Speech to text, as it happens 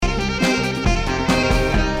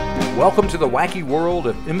Welcome to the wacky world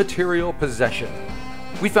of Immaterial Possession.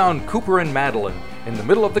 We found Cooper and Madeline in the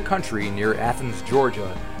middle of the country near Athens,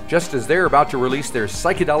 Georgia, just as they're about to release their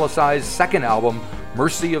psychedelicized second album,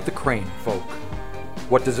 Mercy of the Crane Folk.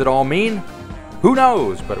 What does it all mean? Who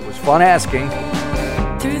knows, but it was fun asking.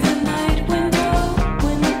 Through the night window,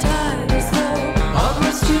 when the tide is low,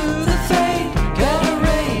 onwards to the fate, gotta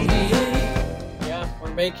radiate. Yeah,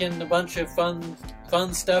 we're making a bunch of fun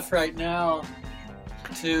stuff right now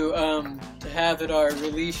to have at our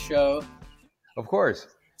release show. Of course.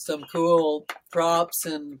 Some cool props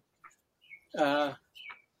and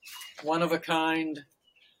one-of-a-kind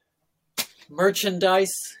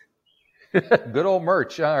merchandise. Good old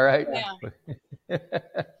merch, all right. Yeah.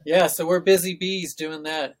 Yeah, so we're busy bees doing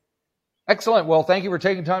that. Excellent. Well, thank you for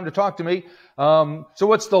taking time to talk to me. So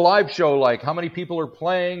what's the live show like? How many people are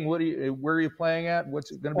playing? Where are you playing at?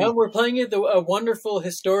 What's it going to be? We're playing at a wonderful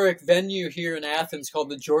historic venue here in Athens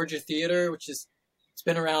called the Georgia Theater, it's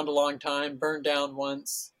been around a long time, burned down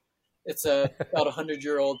once. It's about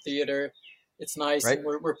 100-year-old theater. It's nice. Right. And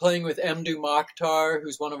we're playing with Mdu Mokhtar,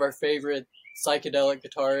 who's one of our favorite psychedelic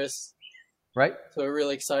guitarists. Right. So we're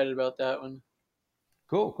really excited about that one.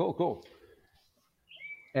 Cool.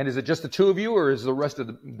 And is it just the two of you, or is the rest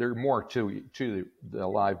of there more to the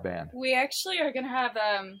live band? We actually are going to have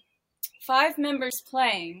 5 members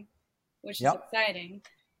playing, which is exciting.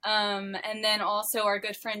 And then also our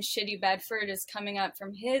good friend Shitty Bedford is coming up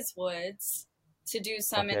from his woods to do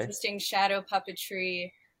some interesting shadow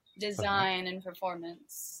puppetry design and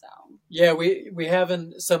performance. So yeah, we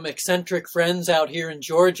having some eccentric friends out here in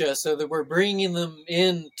Georgia, so that we're bringing them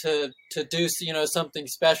in to do something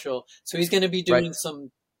special. So he's going to be doing some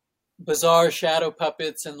bizarre shadow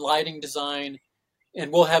puppets and lighting design,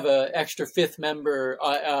 and we'll have an extra 5th member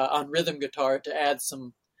on rhythm guitar to add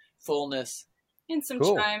some fullness. And some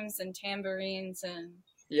chimes and tambourines and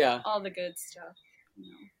all the good stuff.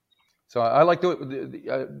 So I like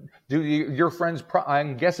to do your friends.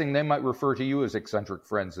 I'm guessing they might refer to you as eccentric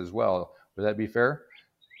friends as well. Would that be fair?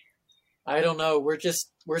 I don't know.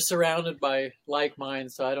 We're surrounded by like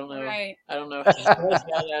minds, so I don't know. Right. I don't know how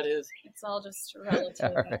that is. It's all just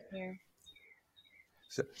relative up here.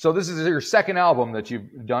 So this is your second album that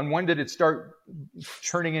you've done. When did it start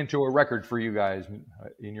turning into a record for you guys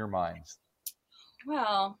in your minds?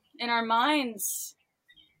 Well, in our minds,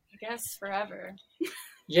 I guess forever.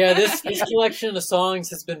 Yeah, this collection of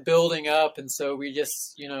songs has been building up, and so we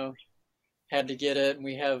just, had to get it, and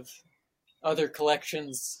we have other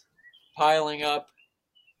collections piling up.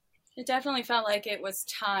 It definitely felt like it was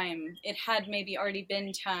time. It had maybe already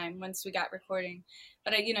been time once we got recording.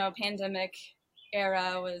 But, pandemic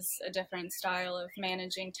era was a different style of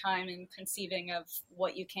managing time and conceiving of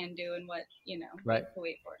what you can do and what, you have to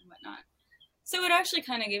wait for and whatnot. So it actually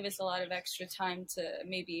kind of gave us a lot of extra time to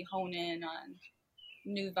maybe hone in on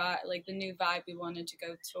new vibe, like the new vibe we wanted to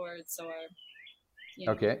go towards, or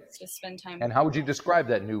just spend time. And how would you describe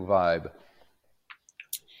that new vibe?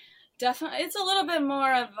 Definitely, it's a little bit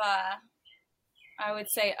more of I would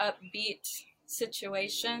say, upbeat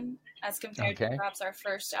situation as compared to perhaps our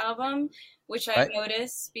first album, which I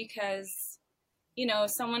noticed because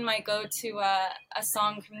someone might go to a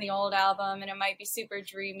song from the old album and it might be super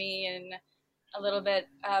dreamy and a little bit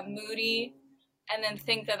moody, and then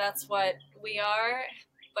think that that's what we are.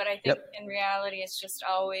 But I think in reality, it's just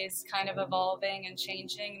always kind of evolving and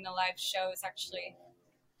changing. And the live show is actually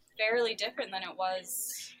fairly different than it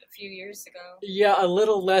was a few years ago. Yeah, a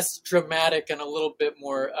little less dramatic and a little bit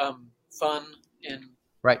more fun and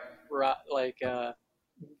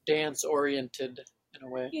dance oriented in a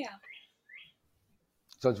way. Yeah.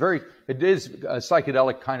 So it is a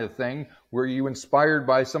psychedelic kind of thing. Were you inspired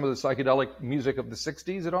by some of the psychedelic music of the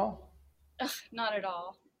 60s at all? Not at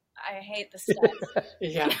all. I hate the stuff.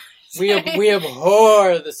 Yeah. We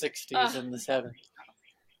abhor the 60s and the 70s.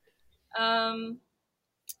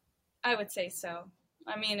 I would say so.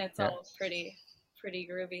 I mean, it's all pretty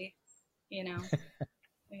groovy, Yeah.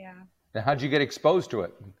 Now, how'd you get exposed to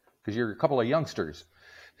it? Because you're a couple of youngsters.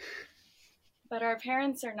 But our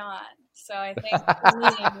parents are not. So I think for me,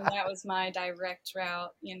 that was my direct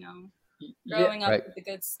route, growing up with the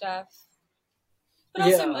good stuff. But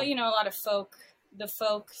also, a lot of the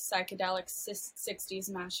folk psychedelic 60s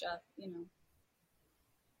mashup,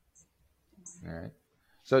 All right.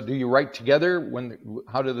 So do you write together?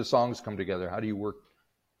 How do the songs come together? How do you work?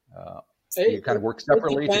 Do you kind of work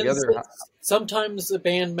separately together? Sometimes the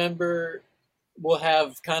band member will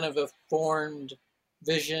have kind of a formed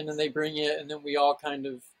vision and they bring it, and then we all kind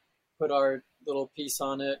of put our little piece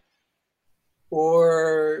on it.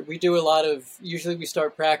 Or we do usually we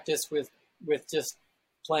start practice with just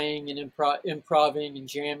playing and improving and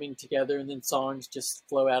jamming together, and then songs just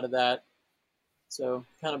flow out of that. So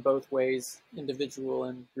kind of both ways, individual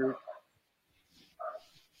and group.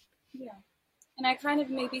 Yeah. And I kind of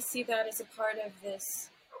maybe see that as a part of this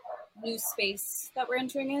new space that we're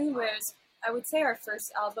entering in, whereas I would say our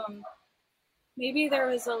first album, maybe there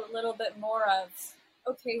was a little bit more of,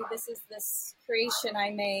 okay, this is this creation I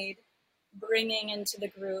made, bringing into the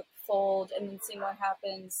group, fold, and then seeing what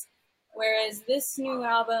happens. Whereas this new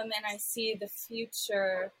album, and I see the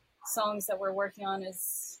future songs that we're working on,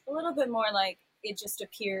 is a little bit more like it just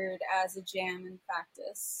appeared as a jam and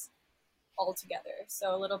practice all together.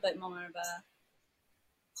 So a little bit more of a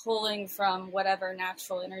pulling from whatever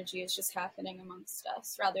natural energy is just happening amongst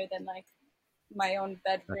us, rather than like my own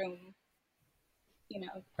bedroom,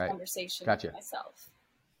 conversation with myself.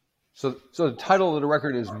 So the title of the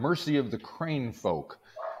record is Mercy of the Crane Folk.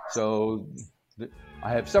 So I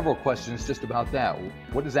have several questions just about that.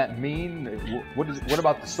 What does that mean? What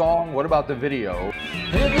about the song? What about the video?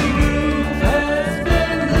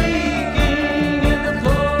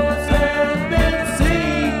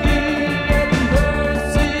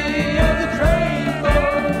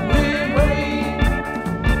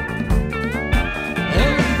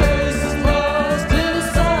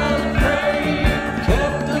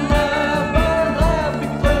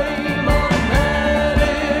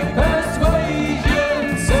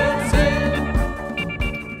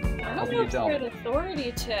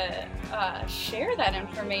 Authority to share that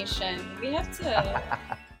information. We have to.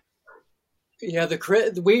 Yeah, the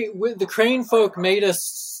Crane folk made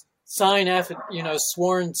us sign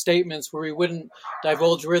sworn statements where we wouldn't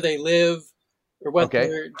divulge where they live or what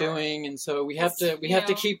they're doing, and so we have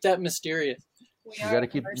to keep that mysterious. You got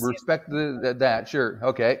to respect that. Sure.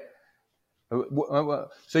 Okay.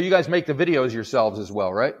 So you guys make the videos yourselves as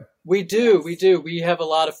well, right? We do. Yes. We do. We have a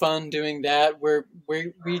lot of fun doing that. We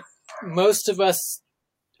most of us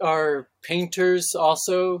are painters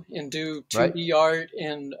also, and do 2D art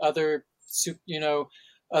and other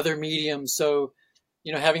mediums. So,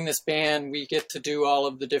 having this band, we get to do all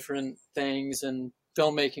of the different things, and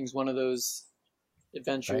filmmaking is one of those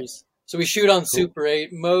adventures. Right. So we shoot on Super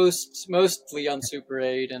 8, mostly on Super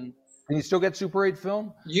 8. And can you still get Super 8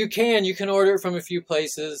 film? You can order it from a few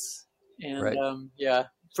places. And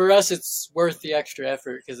for us, it's worth the extra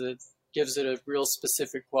effort because it gives it a real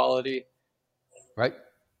specific quality. Right.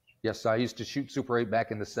 Yes, I used to shoot Super 8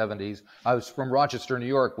 back in the 70s. I was from Rochester, New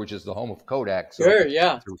York, which is the home of Kodak. So sure,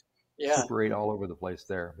 yeah. Super 8 all over the place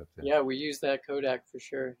there. But, yeah, we use that Kodak for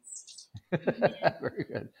sure. Very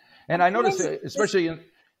good. And I noticed, especially in...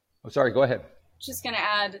 Oh, sorry, go ahead. Just going to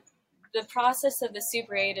add, the process of the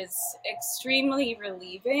Super 8 is extremely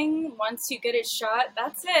relieving. Once you get it shot,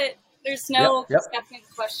 that's it. There's no second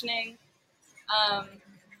questioning.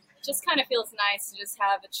 Just kind of feels nice to just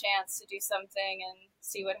have a chance to do something and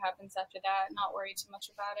see what happens after that, not worry too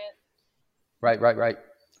much about it. Right.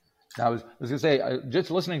 Now, I was going to say,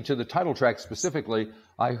 just listening to the title track specifically,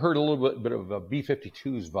 I heard a little bit of a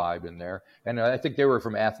B-52s vibe in there, and I think they were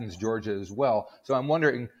from Athens, Georgia as well. So I'm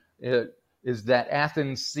wondering, is that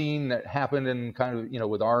Athens scene that happened in kind of,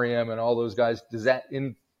 with REM and all those guys,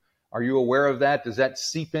 are you aware of that? Does that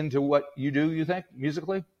seep into what you do, you think,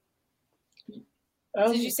 musically?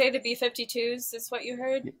 Did you say the B-52s is what you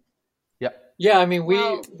heard? Yeah. I mean,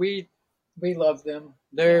 we love them.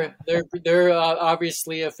 They're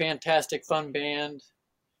obviously a fantastic, fun band,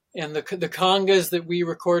 and the congas that we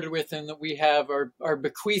recorded with and that we have are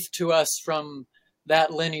bequeathed to us from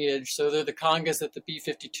that lineage. So they're the congas that the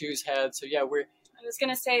B-52s had. So yeah, I was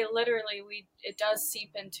gonna say, literally, it does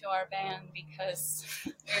seep into our band because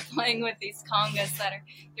we're playing with these congas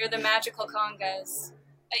they're the magical congas.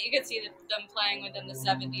 You could see them playing within the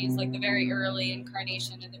 70s, like the very early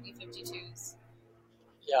incarnation of the B-52s.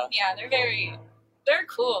 Yeah, they're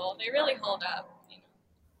cool. They really hold up.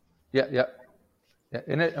 Yeah.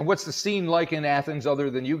 And what's the scene like in Athens other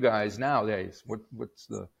than you guys nowadays? What's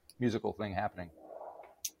the musical thing happening?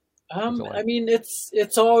 I mean,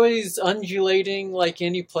 it's always undulating like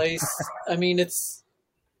any place. I mean, it's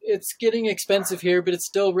getting expensive here, but it's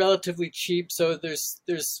still relatively cheap. So there's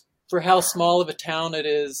for how small of a town it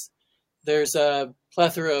is, there's a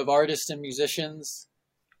plethora of artists and musicians.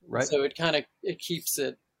 Right. So it keeps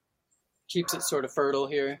it sort of fertile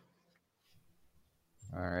here.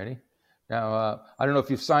 All righty. Now, I don't know if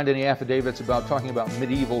you've signed any affidavits about talking about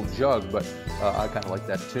Medieval Jug, but I kind of like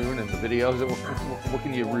that tune and the videos. What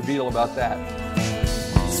can you reveal about that?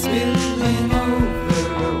 Spilling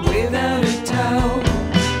over without a towel,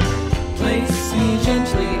 place me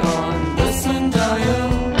gently on the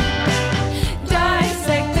sundial.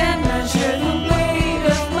 Dissect and measure the weight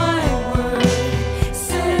of my word.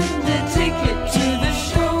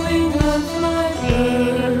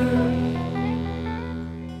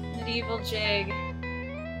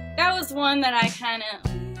 was one that I kind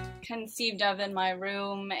of conceived of in my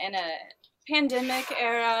room in a pandemic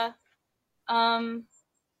era.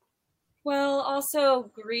 Well,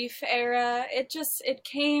 also grief era. It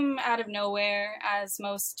came out of nowhere, as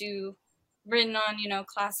most do, written on,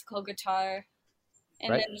 classical guitar,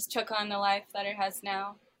 and then just took on the life that it has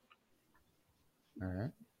now. All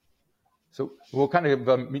right. So what kind of,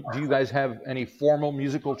 do you guys have any formal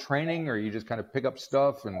musical training, or you just kind of pick up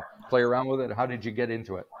stuff and play around with it? How did you get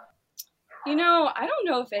into it? I don't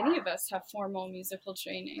know if any of us have formal musical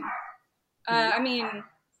training.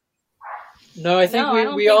 No, I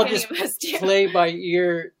think we all just play by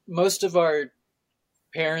ear. Most of our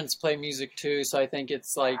parents play music too, so I think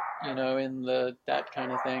it's like, in that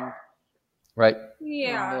kind of thing. Right.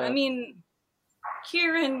 Yeah,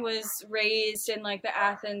 Kieran was raised in like the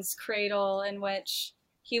Athens cradle, in which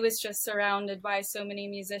he was just surrounded by so many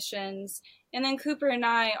musicians. And then Cooper and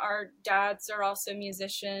our dads are also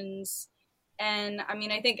musicians. And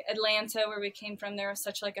I think Atlanta, where we came from, there was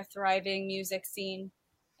such like a thriving music scene.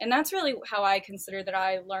 And that's really how I consider that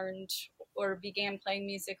I learned or began playing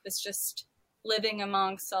music, was just living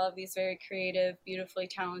amongst all of these very creative, beautifully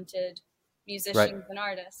talented musicians and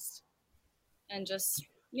artists. And just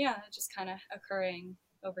kind of occurring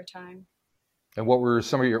over time. And what were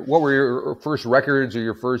your first records, or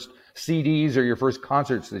your first CDs, or your first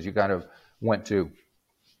concerts that you kind of went to?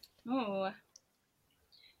 Oh,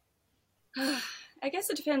 I guess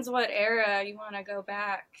it depends what era you want to go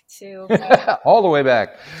back to. All the way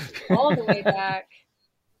back. All the way back.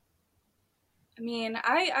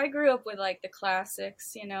 I grew up with like the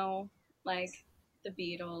classics, like the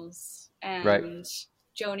Beatles, and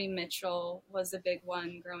Joni Mitchell was a big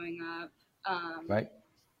one growing up.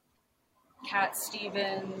 Cat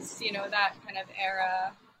Stevens, that kind of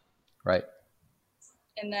era. Right.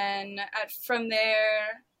 And then from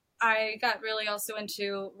there, I got really also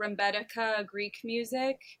into Rembetika, Greek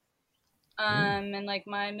music, in like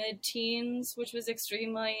my mid-teens, which was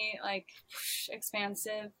extremely like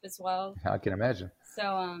expansive as well. I can imagine.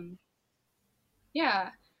 So, yeah,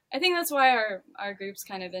 I think that's why our group's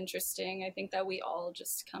kind of interesting. I think that we all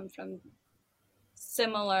just come from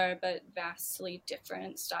similar but vastly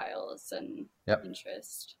different styles and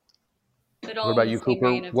interest. But all what about you,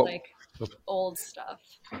 Cooper? Of like old stuff.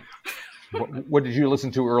 What did you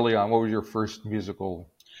listen to early on? What was your first musical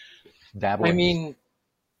dabbling?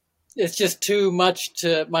 It's just too much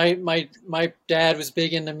to my dad was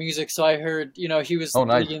big into music, so I heard, he was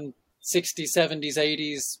big in 60s, 70s,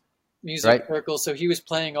 80s music circles, so he was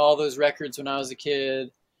playing all those records when I was a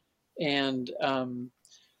kid, and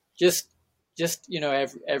just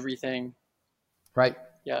everything. Right.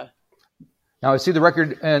 Yeah. Now I see the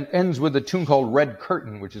record ends with a tune called Red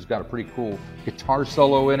Curtain, which has got a pretty cool guitar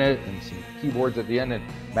solo in it and some keyboards at the end, and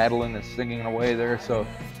Madeline is singing away there. So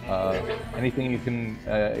anything you can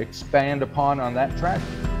expand upon on that track?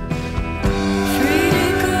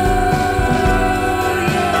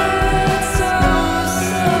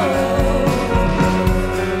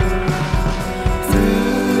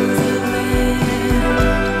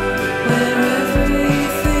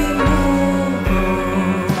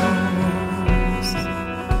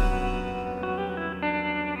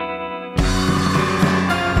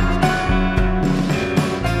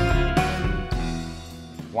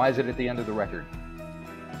 Why is it at the end of the record?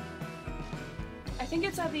 I think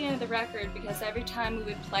it's at the end of the record because every time we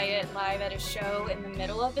would play it live at a show in the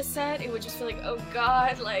middle of the set, it would just feel like, oh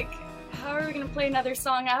God, like, how are we going to play another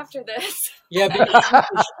song after this? Yeah,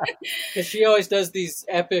 because she always does these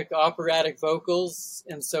epic operatic vocals,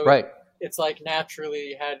 and so it's like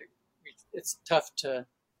naturally it's tough to,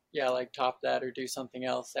 like top that or do something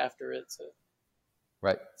else after it. So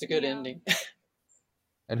it's a good ending.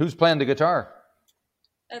 And who's playing the guitar?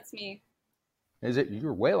 That's me. Is it?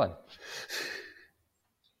 You're wailing.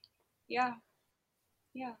 Yeah.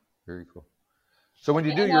 Very cool. So when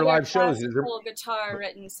you do your live shows, is there a guitar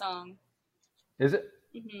written song? Is it?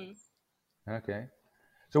 Mm-hmm. Okay.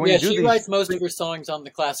 So when you do she writes most of her songs on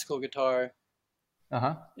the classical guitar.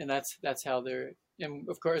 And that's how they're. And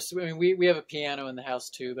of course, we have a piano in the house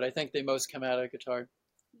too, but I think they most come out of guitar.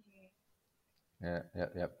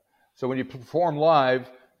 Yeah. So when you perform live,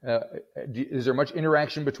 is there much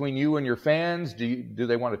interaction between you and your fans? Do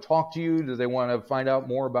they want to talk to you? Do they want to find out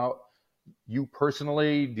more about you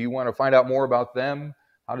personally? Do you want to find out more about them?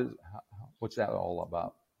 What's that all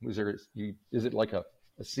about? Is it like a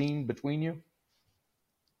scene between you?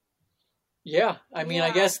 Yeah, I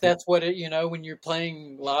guess that's what it. When you're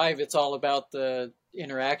playing live, it's all about the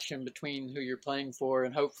interaction between who you're playing for,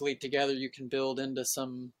 and hopefully together you can build into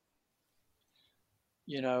some,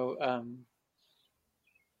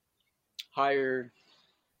 higher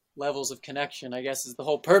levels of connection, I guess, is the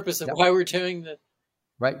whole purpose of why we're doing the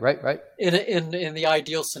Right. in the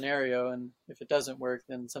ideal scenario. And if it doesn't work,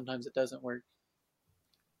 then sometimes it doesn't work.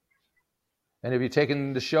 And have you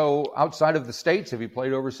taken the show outside of the States? Have you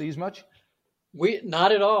played overseas much?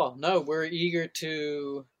 Not at all. No, we're eager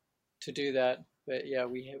to do that, but yeah,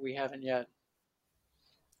 we haven't yet.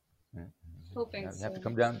 Hoping You have to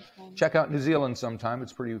come down, check out New Zealand sometime.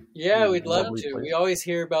 It's pretty. Yeah, we'd love lovely to. place. We always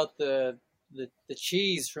hear about the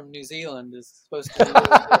cheese from New Zealand is supposed to be really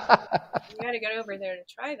good. You got to get over there to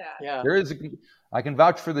try that. Yeah, There is. I can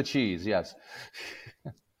vouch for the cheese. Yes.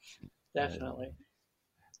 definitely.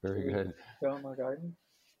 Very good. Go in our garden.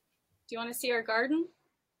 Do you want to see our garden?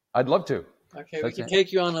 I'd love to. Okay, we can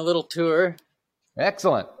take you on a little tour.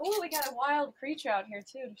 Excellent. Oh, we got a wild creature out here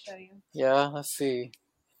too to show you. Yeah, let's see.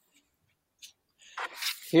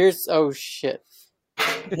 Here's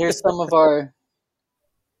Here's some of our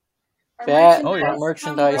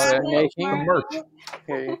merchandise we're making. The merch.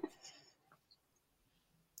 Here.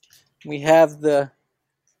 We have the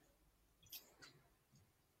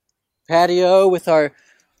patio with our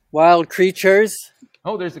wild creatures,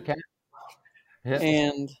 Oh, there's the cat. Yeah.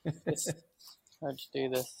 and it's hard to do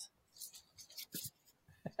this.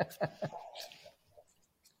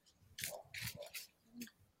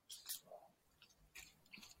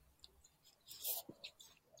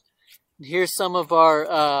 Here's some of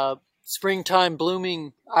our springtime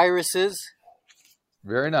blooming irises.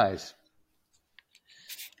 Very nice.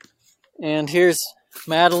 And here's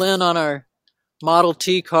Madeline on our Model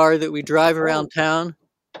T car that we drive around town.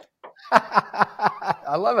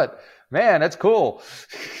 I love it. Man, that's cool.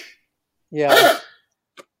 Yeah.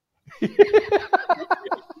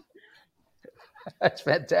 That's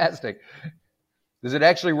fantastic. Does it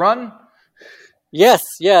actually run? Yes,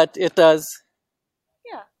 yeah, it does.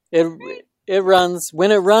 Yeah. It runs.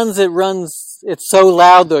 When it runs, it's so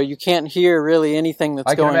loud though, you can't hear really anything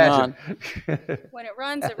that's going on. When it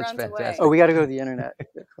runs, it runs away. Oh, we got to go to the internet.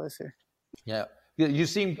 Get closer. Yeah. You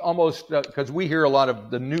seem almost, because we hear a lot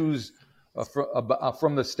of the news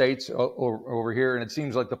from the States over here, and it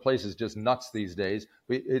seems like the place is just nuts these days.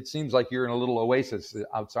 It seems like you're in a little oasis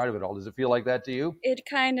outside of it all. Does it feel like that to you? It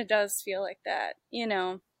kind of does feel like that, you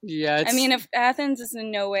know. Yeah. I mean, if Athens is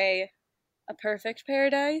in no way a perfect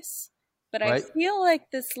paradise, but Right. I feel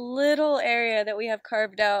like this little area that we have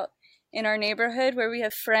carved out in our neighborhood where we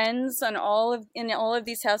have friends in all of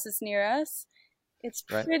these houses near us, it's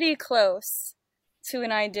pretty close to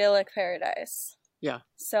an idyllic paradise. Yeah.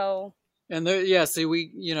 So. And there, yeah, see,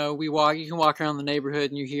 we walk. You can walk around the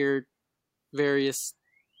neighborhood and you hear various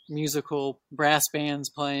musical brass bands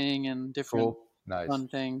playing and different Nice. fun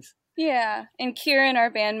things. Yeah, and Kieran, our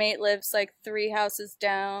bandmate, lives like 3 houses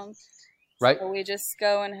down. Right. So we just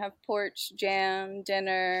go and have porch jam,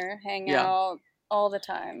 dinner, hang out all the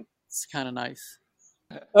time. It's kind of nice.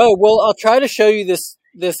 Oh, well, I'll try to show you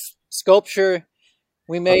this sculpture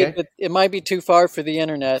we made, but it might be too far for the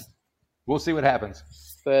internet. We'll see what happens.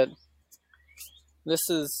 But this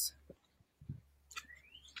is...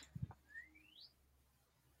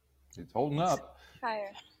 It's holding up.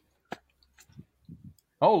 Higher.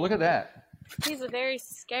 Oh, look at that. He's a very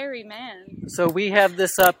scary man. So we have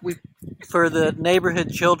this up for the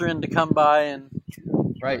neighborhood children to come by and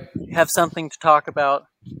have something to talk about.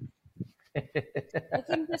 I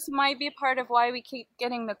think this might be part of why we keep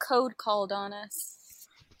getting the code called on us.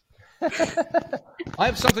 I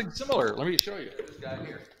have something similar. Let me show you. This guy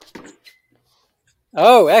here.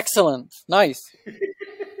 Oh, excellent. Nice.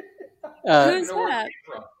 Who's that?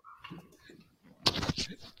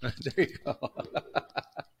 There you go.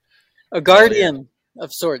 A guardian of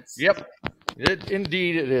sorts. Yep.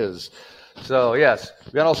 Indeed it is. So, yes,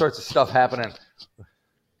 we got all sorts of stuff happening.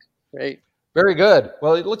 Great. Very good.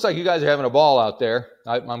 Well, it looks like you guys are having a ball out there.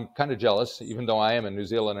 I'm kind of jealous, even though I am in New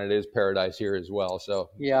Zealand and it is paradise here as well. So,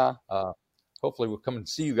 yeah. Hopefully we'll come and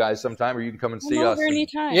see you guys sometime, or you can come and see us.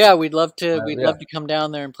 Anytime. Yeah, we'd love to. We'd love to come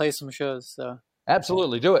down there and play some shows. So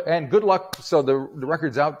absolutely, do it. And good luck. So the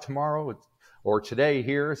record's out tomorrow or today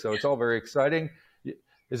here, so it's all very exciting.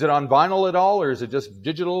 Is it on vinyl at all, or is it just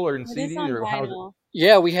digital or in CD? Or how is it?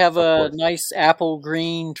 Yeah, we have a nice apple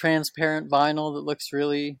green transparent vinyl that looks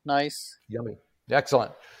really nice. Yummy.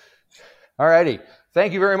 Excellent. All righty.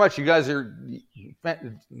 Thank you very much. You guys are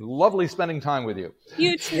lovely spending time with you.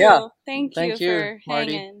 You too. Yeah. Thank you for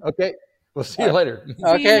Marty. hanging. Okay. We'll see you later.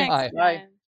 Okay. Bye. Bye.